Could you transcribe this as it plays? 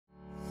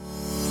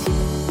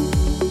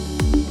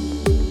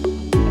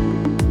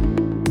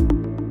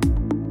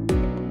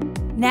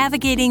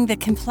Navigating the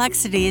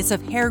complexities of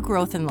hair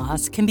growth and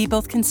loss can be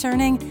both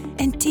concerning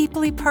and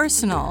deeply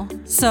personal.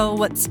 So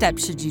what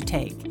steps should you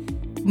take?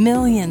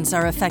 Millions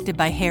are affected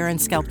by hair and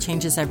scalp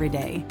changes every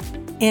day.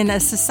 In a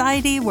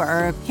society where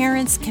our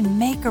appearance can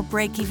make or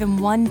break even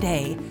one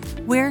day,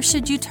 where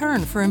should you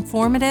turn for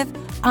informative,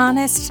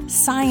 honest,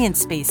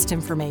 science-based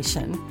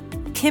information?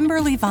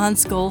 Kimberly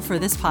Vaughn's goal for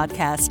this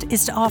podcast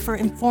is to offer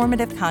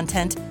informative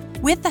content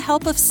with the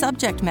help of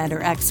subject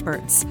matter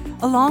experts,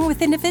 along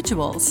with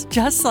individuals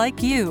just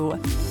like you.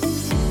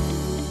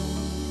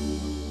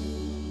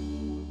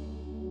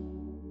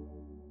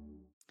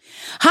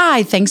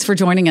 Hi, thanks for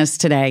joining us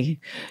today.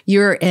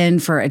 You're in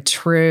for a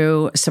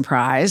true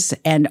surprise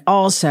and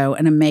also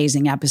an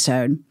amazing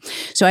episode.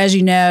 So as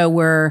you know,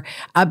 we're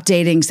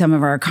updating some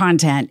of our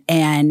content,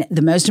 and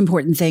the most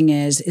important thing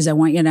is I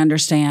want you to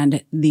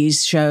understand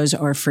these shows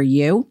are for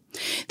you.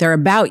 They're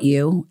about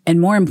you.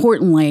 And more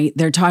importantly,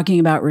 they're talking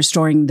about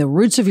restoring the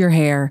roots of your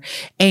hair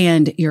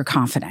and your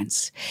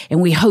confidence.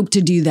 And we hope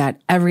to do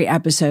that every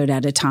episode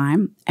at a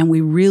time. And we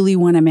really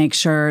want to make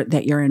sure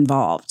that you're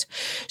involved.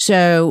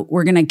 So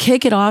we're going to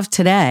kick it off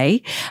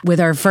today with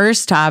our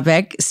first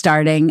topic,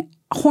 starting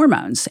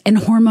hormones and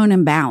hormone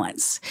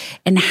imbalance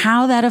and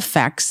how that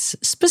affects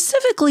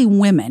specifically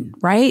women,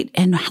 right?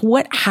 And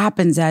what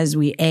happens as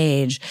we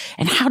age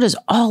and how does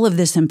all of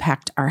this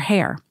impact our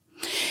hair?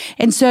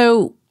 And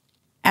so,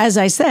 as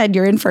I said,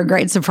 you're in for a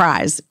great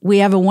surprise. We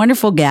have a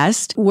wonderful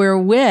guest. We're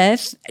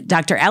with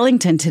Dr.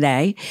 Ellington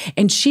today,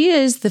 and she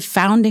is the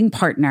founding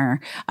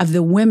partner of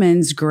the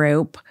women's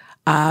group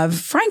of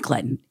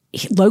Franklin,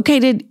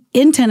 located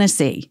in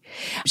Tennessee.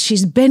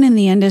 She's been in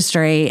the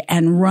industry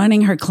and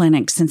running her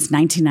clinic since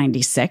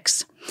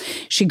 1996.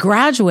 She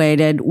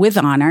graduated with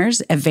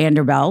honors at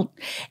Vanderbilt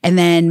and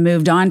then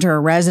moved on to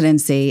her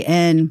residency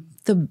in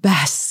the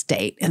best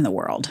state in the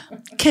world,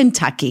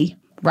 Kentucky.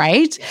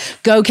 Right?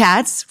 Go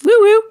Cats. Woo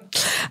woo.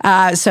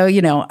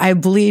 So, I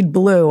bleed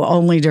blue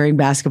only during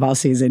basketball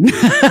season.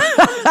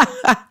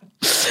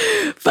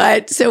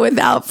 But so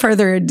without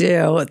further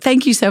ado,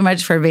 thank you so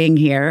much for being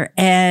here.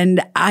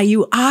 And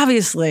you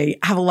obviously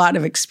have a lot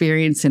of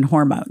experience in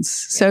hormones.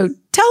 So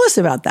tell us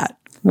about that.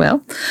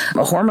 Well,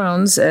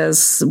 hormones,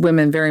 as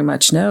women very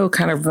much know,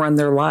 kind of run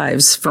their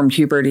lives from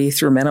puberty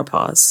through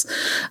menopause.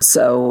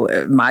 So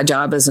my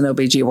job as an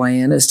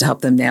OBGYN is to help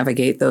them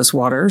navigate those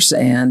waters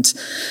and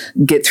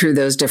get through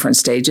those different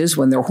stages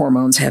when their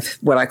hormones have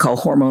what I call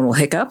hormonal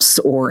hiccups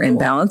or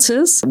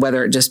imbalances,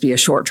 whether it just be a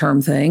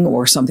short-term thing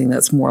or something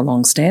that's more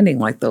long-standing,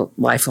 like the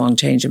lifelong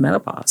change in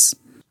menopause.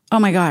 Oh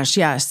my gosh.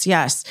 Yes.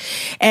 Yes.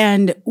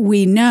 And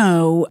we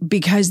know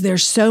because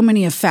there's so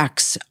many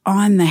effects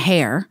on the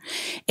hair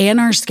and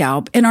our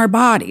scalp and our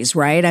bodies,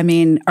 right? I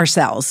mean, our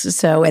cells.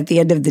 So at the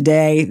end of the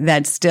day,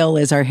 that still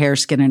is our hair,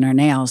 skin, and our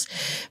nails,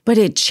 but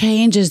it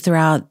changes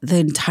throughout the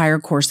entire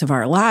course of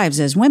our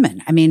lives as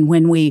women. I mean,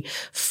 when we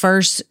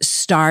first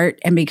start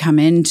and become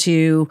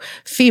into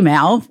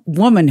female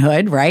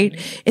womanhood, right?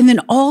 And then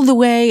all the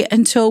way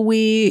until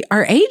we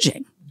are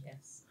aging.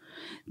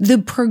 The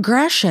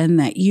progression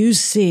that you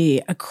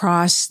see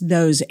across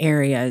those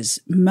areas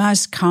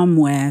must come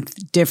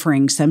with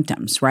differing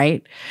symptoms,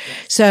 right?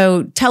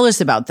 So tell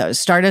us about those.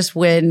 Start us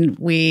when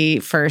we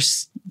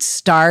first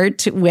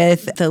start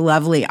with the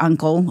lovely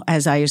uncle,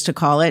 as I used to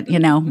call it.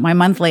 My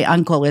monthly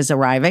uncle is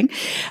arriving.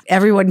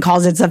 Everyone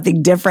calls it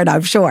something different,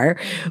 I'm sure.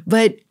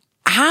 But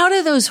how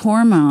do those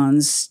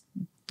hormones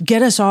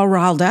get us all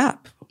riled up?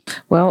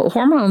 Well,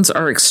 hormones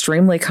are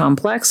extremely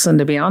complex, and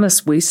to be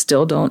honest, we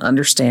still don't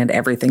understand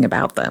everything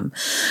about them.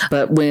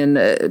 But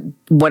when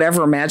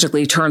whatever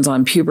magically turns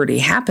on puberty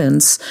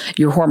happens,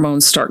 your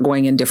hormones start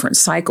going in different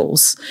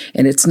cycles.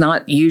 And it's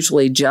not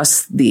usually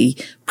just the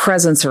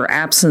presence or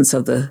absence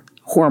of the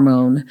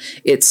hormone.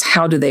 It's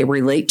how do they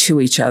relate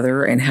to each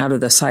other and how do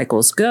the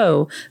cycles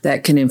go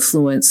that can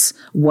influence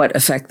what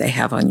effect they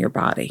have on your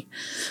body.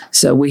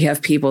 So we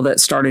have people that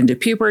start into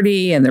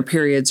puberty and their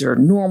periods are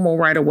normal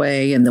right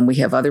away. And then we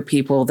have other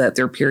people that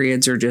their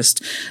periods are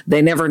just,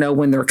 they never know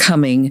when they're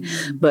coming.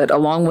 But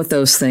along with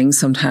those things,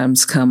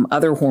 sometimes come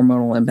other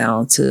hormonal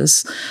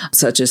imbalances,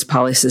 such as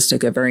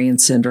polycystic ovarian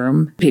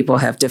syndrome. People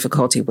have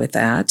difficulty with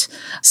that.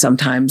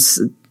 Sometimes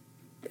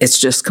it's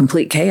just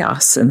complete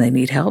chaos and they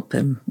need help,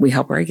 and we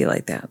help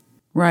regulate that.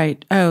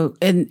 Right. Oh,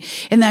 and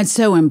that's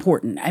so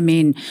important. I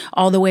mean,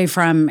 all the way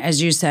from, as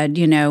you said,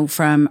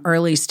 from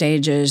early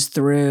stages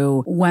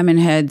through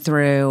womanhood,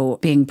 through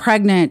being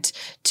pregnant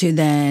to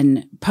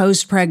then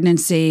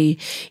post-pregnancy.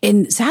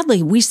 And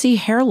sadly, we see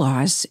hair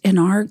loss in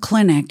our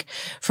clinic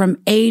from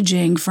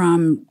aging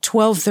from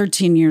 12,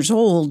 13 years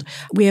old.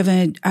 We have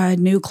a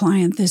new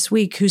client this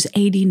week who's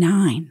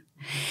 89.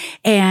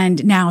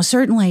 And now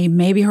certainly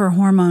maybe her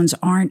hormones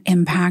aren't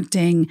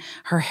impacting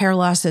her hair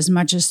loss as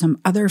much as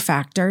some other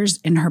factors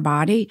in her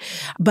body,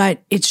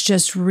 but it's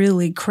just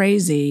really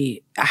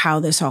crazy how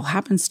this all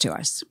happens to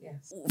us.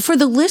 Yes. For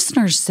the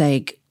listener's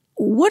sake,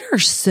 what are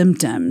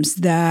symptoms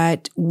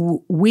that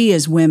we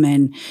as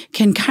women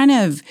can kind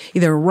of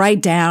either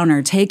write down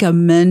or take a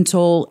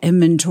mental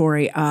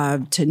inventory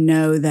of to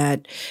know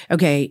that,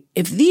 okay,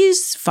 if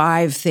these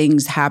 5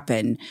 things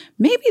happen,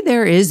 maybe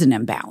there is an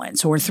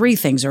imbalance, or 3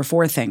 things or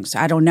 4 things.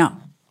 I don't know.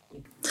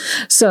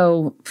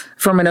 So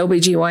from an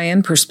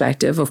OBGYN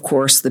perspective, of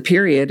course, the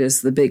period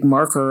is the big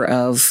marker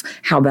of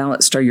how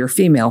balanced are your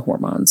female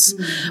hormones.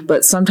 Mm-hmm.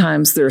 But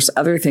sometimes there's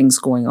other things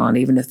going on,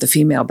 even if the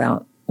female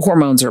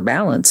hormones are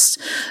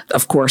balanced.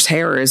 Of course,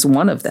 hair is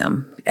one of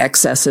them.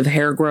 Excessive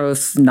hair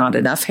growth, not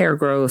enough hair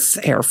growth,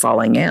 hair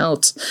falling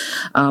out.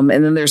 And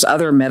then there's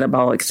other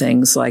metabolic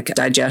things like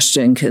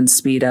digestion can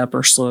speed up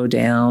or slow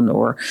down,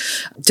 or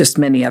just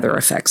many other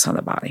effects on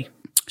the body.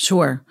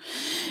 Sure.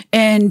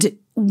 And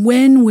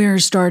when we're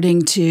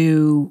starting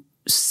to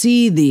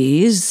see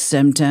these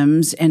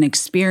symptoms and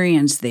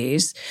experience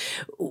these,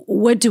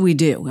 what do we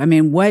do? I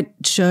mean, what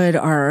should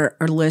our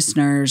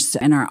listeners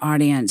and our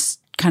audience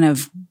kind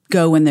of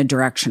go in the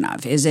direction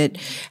of? Is it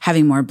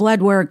having more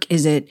blood work?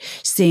 Is it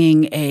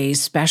seeing a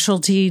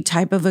specialty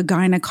type of a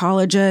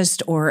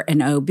gynecologist or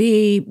an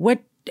OB?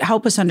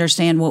 Help us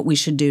understand what we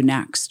should do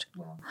next.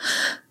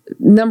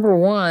 Number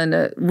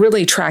one,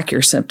 really track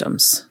your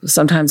symptoms.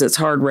 Sometimes it's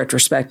hard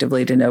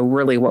retrospectively to know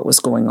really what was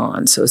going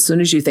on. So as soon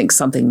as you think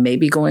something may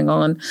be going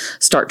on,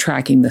 start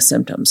tracking the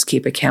symptoms.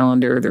 Keep a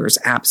calendar. There's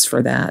apps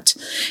for that.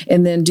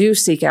 And then do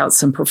seek out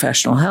some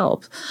professional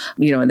help.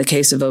 In the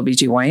case of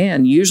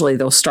OBGYN, usually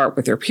they'll start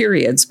with their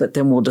periods, but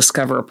then we'll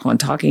discover upon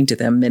talking to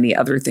them many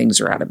other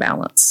things are out of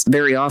balance.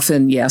 Very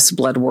often, yes,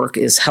 blood work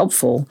is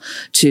helpful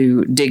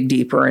to dig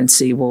deeper and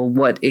see, well,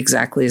 what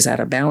exactly is out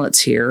of balance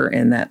here?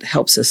 And that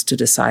helps us to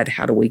decide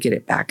how do we get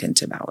it back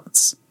into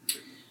balance.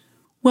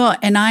 Well,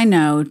 and I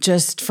know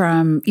just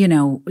from,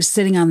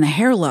 sitting on the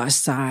hair loss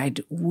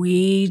side,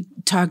 we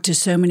talk to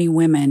so many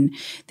women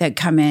that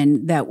come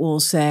in that will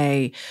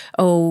say,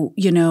 oh,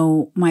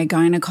 my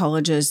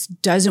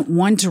gynecologist doesn't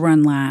want to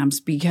run labs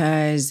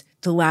because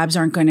the labs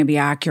aren't going to be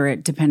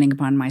accurate depending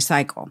upon my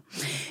cycle.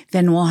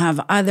 Then we'll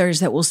have others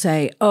that will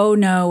say, oh,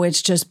 no,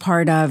 it's just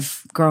part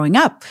of growing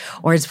up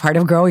or it's part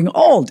of growing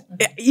old.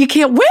 You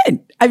can't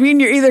win. I mean,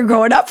 you're either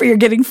growing up or you're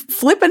getting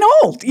flippin'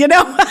 old,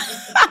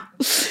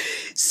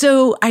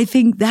 So I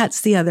think that's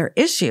the other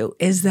issue,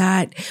 is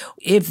that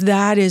if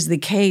that is the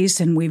case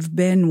and we've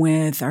been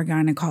with our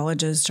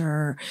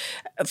gynecologist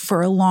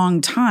for a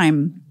long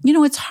time,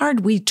 it's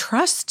hard. We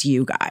trust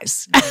you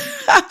guys.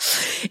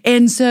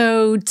 And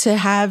so to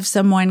have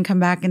someone come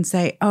back and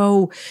say,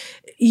 oh,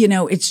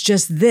 it's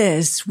just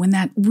this, when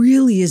that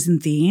really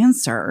isn't the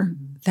answer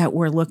that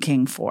we're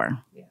looking for.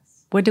 Yes.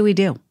 What do we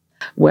do?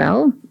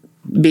 Well,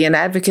 be an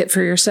advocate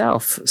for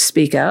yourself.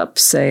 Speak up.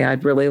 Say,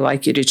 I'd really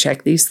like you to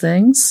check these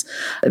things.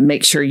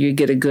 Make sure you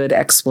get a good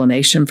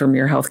explanation from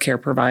your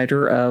healthcare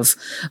provider of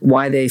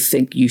why they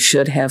think you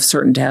should have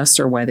certain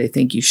tests or why they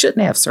think you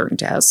shouldn't have certain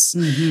tests.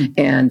 Mm-hmm.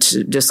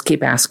 And just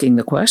keep asking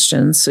the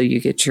questions so you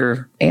get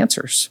your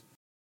answers.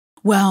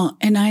 Well,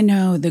 and I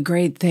know the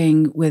great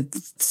thing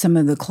with some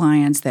of the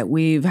clients that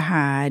we've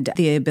had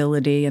the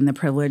ability and the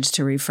privilege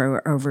to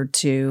refer over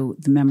to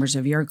the members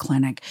of your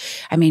clinic.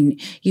 I mean,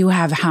 you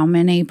have how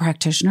many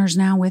practitioners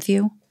now with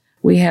you?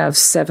 We have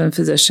 7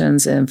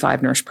 physicians and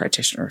 5 nurse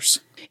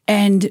practitioners.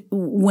 And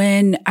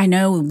when I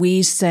know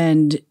we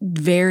send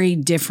very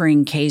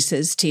differing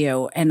cases to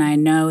you, and I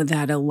know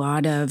that a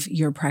lot of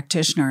your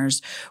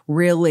practitioners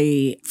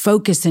really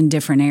focus in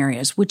different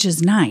areas, which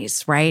is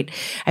nice, right?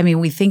 I mean,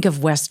 we think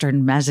of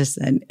Western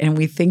medicine and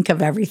we think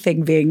of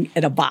everything being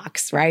in a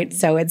box, right?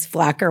 So it's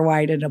black or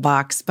white in a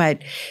box,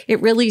 but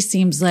it really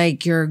seems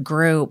like your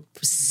group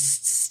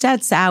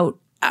sets out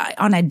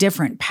on a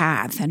different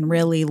path and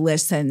really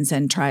listens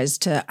and tries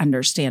to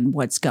understand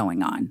what's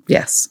going on.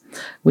 Yes.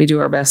 We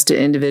do our best to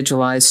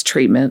individualize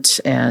treatment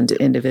and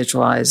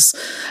individualize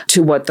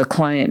to what the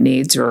client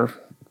needs or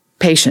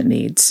patient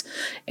needs,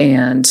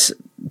 and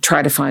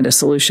try to find a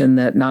solution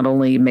that not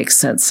only makes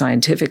sense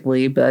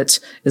scientifically, but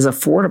is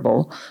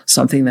affordable,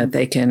 something that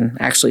they can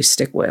actually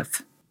stick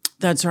with.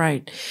 That's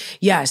right.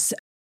 Yes.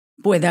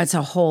 Boy, that's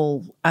a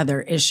whole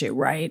other issue,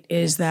 right?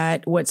 Is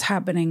that what's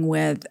happening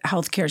with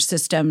healthcare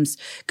systems,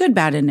 good,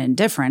 bad, and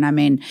indifferent. I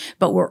mean,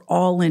 but we're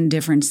all in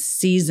different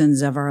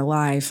seasons of our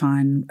life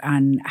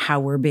on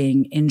how we're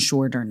being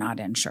insured or not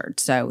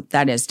insured. So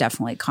that is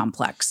definitely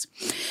complex.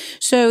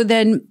 So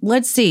then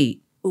let's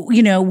see.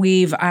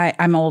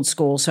 I'm old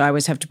school, so I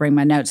always have to bring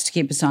my notes to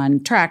keep us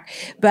on track.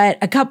 But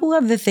a couple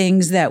of the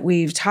things that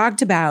we've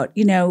talked about,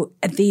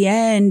 at the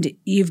end,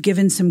 you've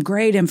given some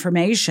great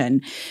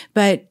information,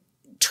 but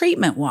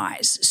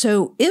treatment-wise,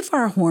 so if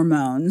our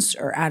hormones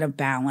are out of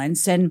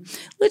balance, and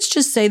let's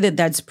just say that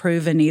that's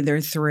proven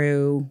either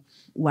through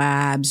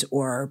labs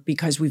or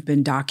because we've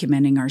been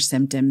documenting our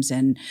symptoms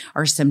and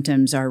our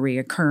symptoms are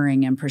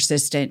reoccurring and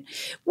persistent,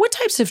 what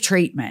types of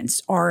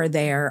treatments are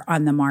there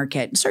on the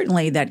market?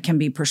 Certainly that can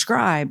be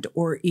prescribed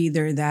or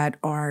either that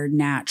are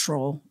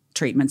natural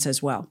treatments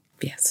as well.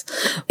 Yes.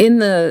 In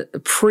the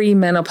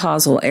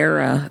premenopausal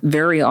era,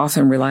 very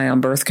often rely on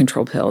birth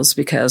control pills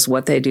because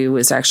what they do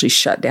is actually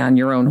shut down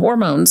your own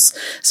hormones,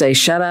 say,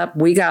 shut up,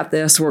 we got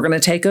this, we're going to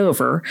take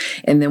over.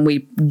 And then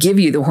we give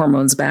you the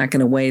hormones back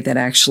in a way that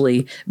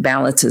actually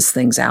balances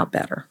things out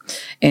better.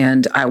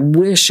 And I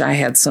wish I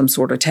had some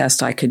sort of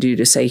test I could do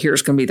to say,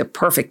 here's going to be the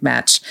perfect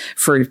match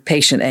for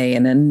patient A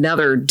and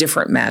another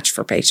different match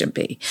for patient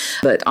B.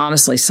 But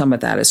honestly, some of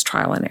that is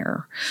trial and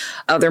error.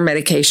 Other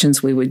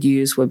medications we would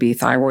use would be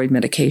thyroid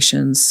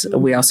medications.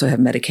 We also have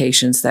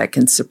medications that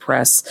can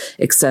suppress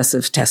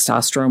excessive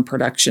testosterone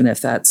production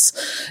if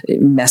that's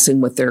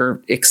messing with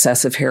their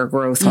excessive hair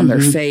growth on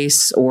their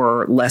face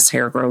or less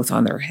hair growth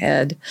on their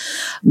head.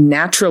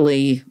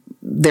 Naturally,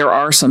 there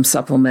are some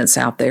supplements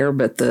out there,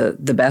 but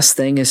the best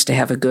thing is to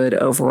have a good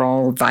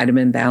overall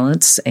vitamin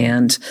balance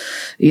and,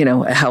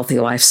 a healthy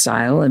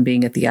lifestyle and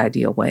being at the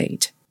ideal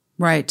weight.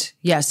 Right.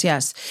 Yes.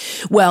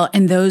 Well,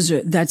 and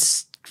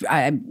that's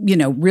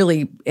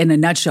really in a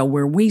nutshell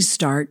where we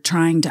start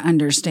trying to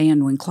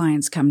understand when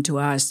clients come to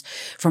us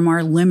from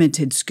our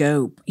limited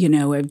scope,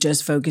 of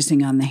just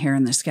focusing on the hair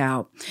and the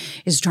scalp,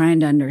 is trying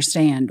to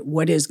understand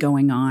what is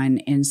going on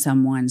in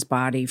someone's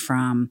body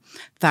from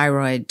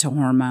thyroid to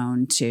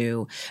hormone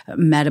to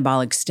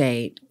metabolic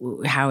state.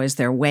 How is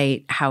their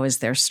weight? How is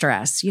their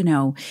stress?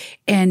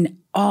 And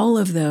all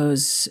of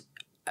those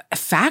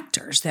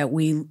factors that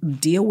we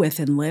deal with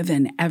and live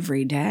in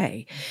every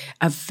day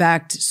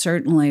affect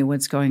certainly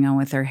what's going on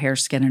with our hair,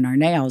 skin, and our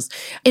nails.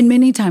 And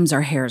many times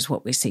our hair is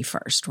what we see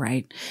first,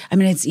 right? I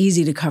mean, it's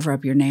easy to cover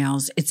up your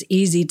nails. It's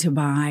easy to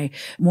buy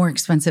more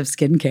expensive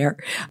skincare,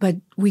 but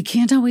we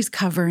can't always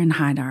cover and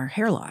hide our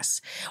hair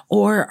loss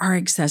or our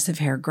excessive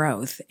hair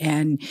growth.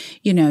 And,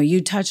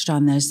 you touched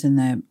on this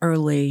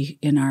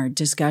in our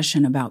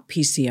discussion about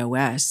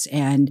PCOS,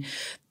 and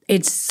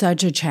it's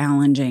such a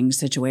challenging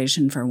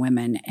situation for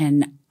women.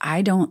 And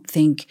I don't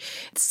think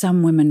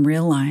some women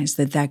realize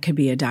that could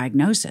be a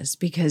diagnosis,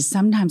 because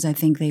sometimes I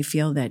think they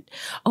feel that,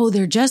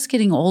 they're just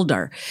getting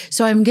older,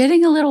 so I'm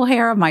getting a little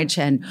hair on my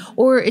chin,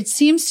 or it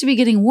seems to be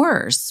getting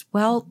worse.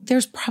 Well,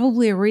 there's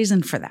probably a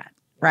reason for that,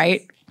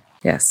 right?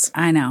 Yes.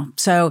 I know.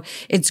 So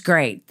it's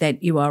great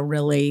that you all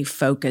really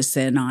focus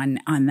in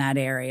on that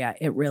area.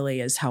 It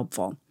really is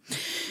helpful.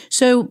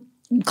 So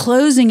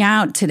closing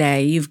out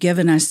today, you've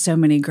given us so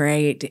many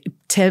great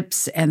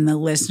tips and the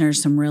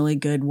listeners some really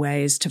good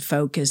ways to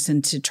focus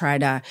and to try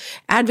to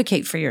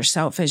advocate for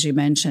yourself, as you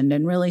mentioned,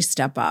 and really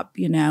step up,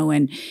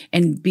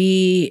 and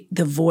be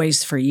the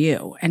voice for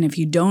you. And if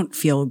you don't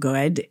feel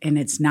good and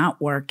it's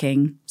not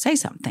working, say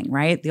something,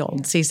 right? The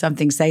old see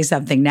something, say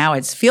something. Now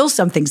it's feel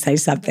something, say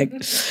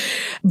something.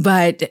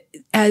 But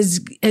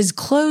as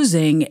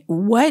closing,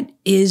 what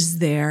is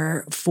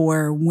there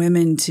for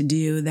women to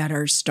do that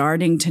are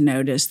starting to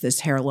notice this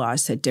hair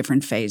loss at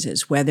different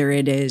phases, whether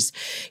it is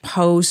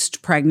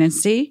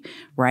post-pregnancy,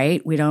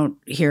 right? We don't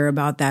hear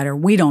about that, or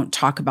we don't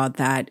talk about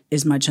that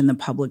as much in the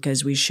public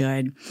as we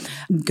should,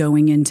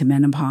 going into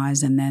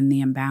menopause and then the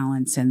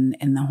imbalance and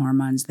the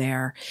hormones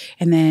there.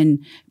 And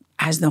then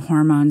as the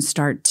hormones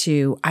start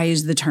to, I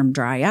use the term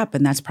dry up,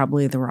 and that's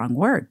probably the wrong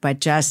word, but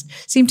just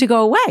seem to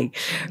go away,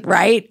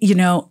 right?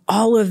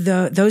 All of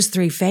those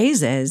three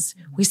phases,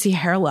 we see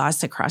hair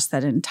loss across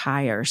that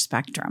entire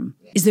spectrum.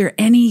 Is there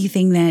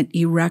anything that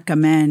you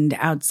recommend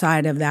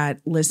outside of that,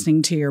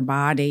 listening to your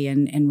body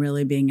and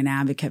really being an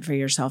advocate for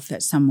yourself,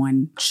 that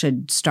someone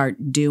should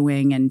start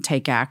doing and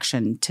take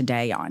action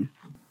today on?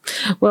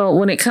 Well,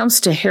 when it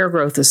comes to hair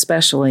growth,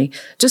 especially,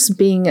 just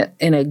being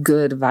in a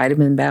good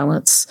vitamin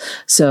balance.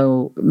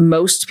 So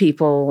most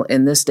people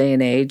in this day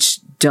and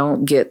age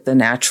don't get the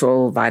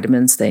natural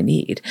vitamins they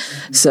need.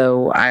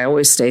 So I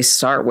always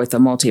start with a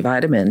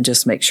multivitamin.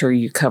 Just make sure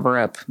you cover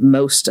up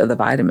most of the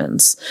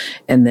vitamins,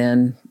 and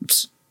then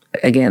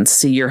again,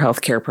 see your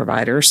healthcare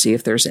provider, see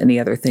if there's any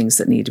other things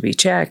that need to be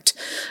checked,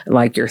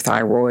 like your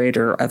thyroid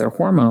or other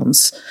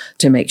hormones,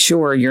 to make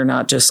sure you're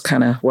not just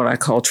kind of what I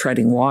call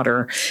treading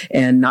water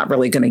and not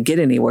really going to get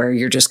anywhere.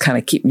 You're just kind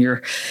of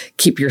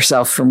keep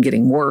yourself from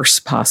getting worse,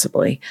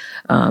 possibly,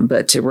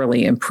 but to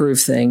really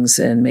improve things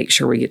and make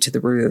sure we get to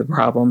the root of the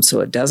problem so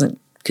it doesn't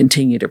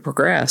continue to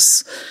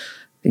progress.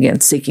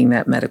 Again, seeking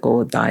that medical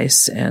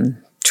advice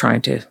and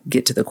trying to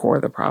get to the core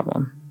of the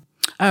problem.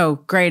 Oh,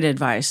 great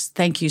advice.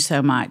 Thank you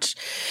so much.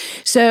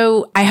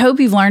 So I hope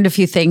you've learned a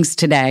few things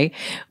today.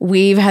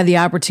 We've had the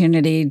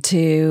opportunity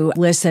to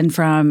listen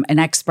from an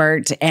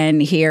expert and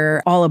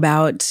hear all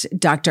about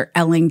Dr.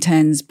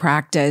 Ellington's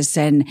practice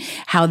and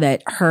how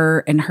that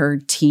her and her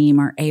team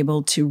are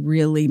able to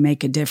really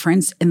make a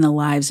difference in the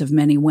lives of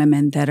many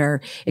women that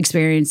are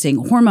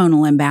experiencing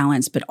hormonal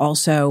imbalance, but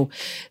also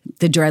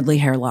the dreadly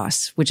hair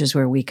loss, which is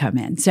where we come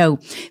in. So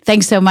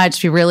thanks so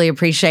much. We really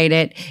appreciate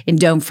it. And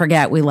don't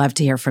forget, we love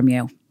to hear from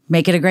you.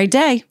 Make it a great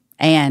day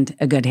and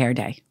a good hair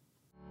day.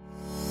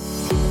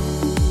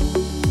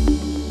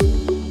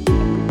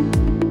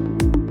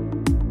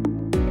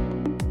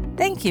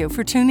 Thank you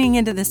for tuning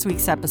into this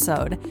week's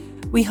episode.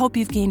 We hope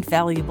you've gained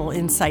valuable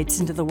insights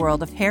into the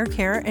world of hair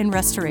care and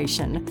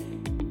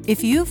restoration.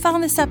 If you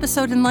found this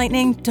episode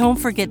enlightening, don't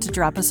forget to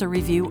drop us a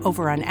review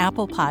over on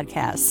Apple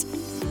Podcasts.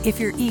 If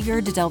you're eager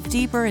to delve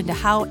deeper into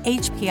how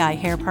HPI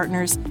Hair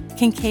Partners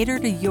can cater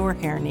to your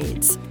hair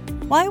needs,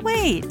 why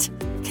wait?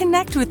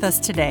 Connect with us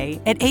today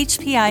at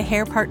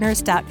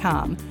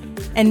hpihairpartners.com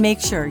and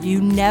make sure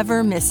you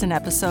never miss an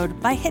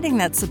episode by hitting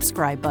that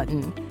subscribe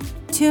button.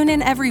 Tune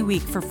in every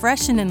week for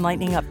fresh and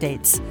enlightening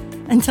updates.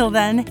 Until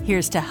then,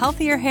 here's to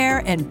healthier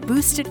hair and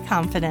boosted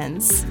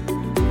confidence.